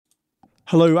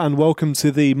Hello and welcome to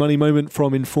the Money Moment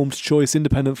from Informed Choice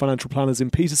Independent Financial Planners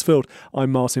in Petersfield.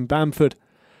 I'm Martin Bamford.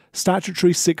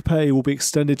 Statutory sick pay will be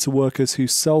extended to workers who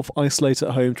self-isolate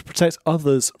at home to protect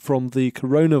others from the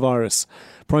coronavirus.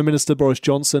 Prime Minister Boris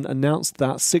Johnson announced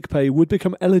that sick pay would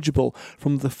become eligible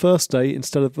from the first day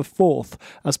instead of the fourth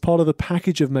as part of a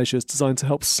package of measures designed to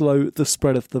help slow the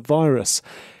spread of the virus.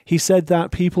 He said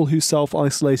that people who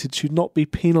self-isolated should not be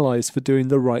penalised for doing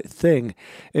the right thing.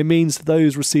 It means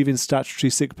those receiving statutory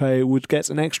sick pay would get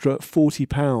an extra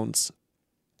 £40.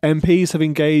 MPs have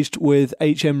engaged with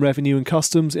HM Revenue and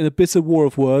Customs in a bitter war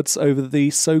of words over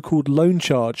the so-called loan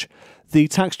charge. The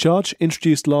tax charge,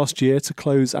 introduced last year to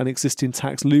close an existing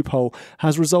tax loophole,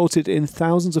 has resulted in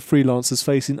thousands of freelancers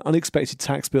facing unexpected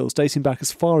tax bills dating back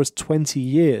as far as 20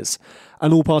 years.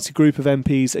 An all-party group of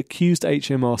MPs accused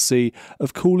HMRC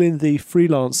of calling the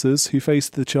freelancers who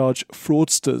faced the charge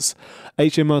fraudsters.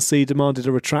 HMRC demanded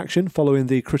a retraction following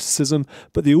the criticism,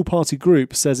 but the all-party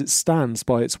group says it stands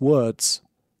by its words.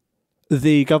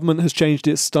 The government has changed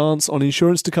its stance on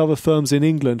insurance to cover firms in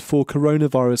England for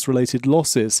coronavirus-related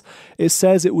losses. It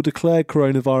says it will declare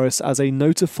coronavirus as a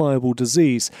notifiable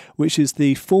disease, which is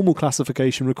the formal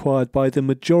classification required by the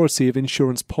majority of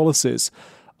insurance policies.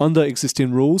 Under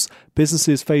existing rules,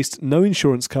 businesses faced no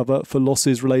insurance cover for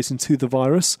losses relating to the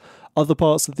virus. Other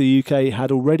parts of the UK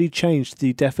had already changed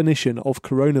the definition of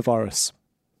coronavirus.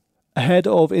 Ahead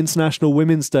of International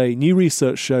Women's Day, new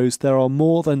research shows there are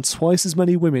more than twice as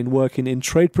many women working in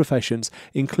trade professions,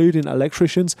 including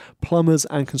electricians, plumbers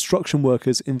and construction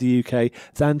workers in the UK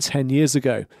than 10 years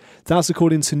ago. That's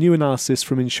according to new analysis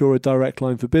from insurer Direct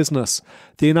Line for Business.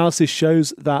 The analysis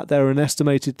shows that there are an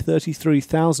estimated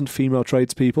 33,000 female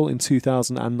tradespeople in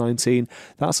 2019.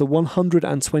 That's a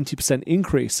 120%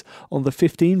 increase on the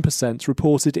 15%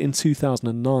 reported in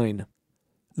 2009.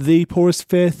 The poorest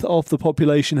fifth of the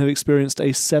population have experienced a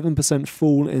 7%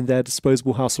 fall in their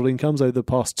disposable household incomes over the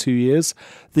past 2 years.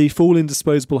 The fall in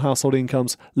disposable household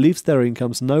incomes leaves their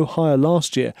incomes no higher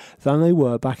last year than they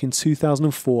were back in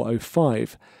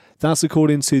 2004-05. That's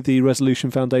according to the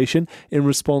Resolution Foundation in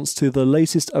response to the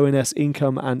latest ONS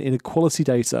income and inequality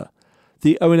data.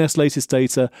 The ONS latest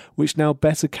data, which now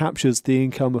better captures the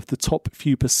income of the top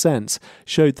few percent,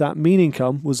 showed that mean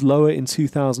income was lower in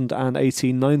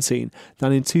 2018-19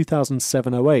 than in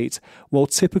 2007-08, while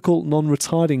typical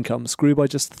non-retired incomes grew by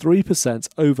just 3%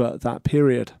 over that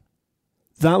period.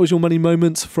 That was your Money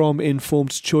Moment from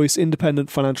Informed Choice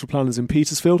Independent Financial Planners in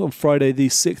Petersfield on Friday the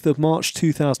 6th of March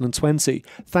 2020.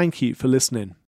 Thank you for listening.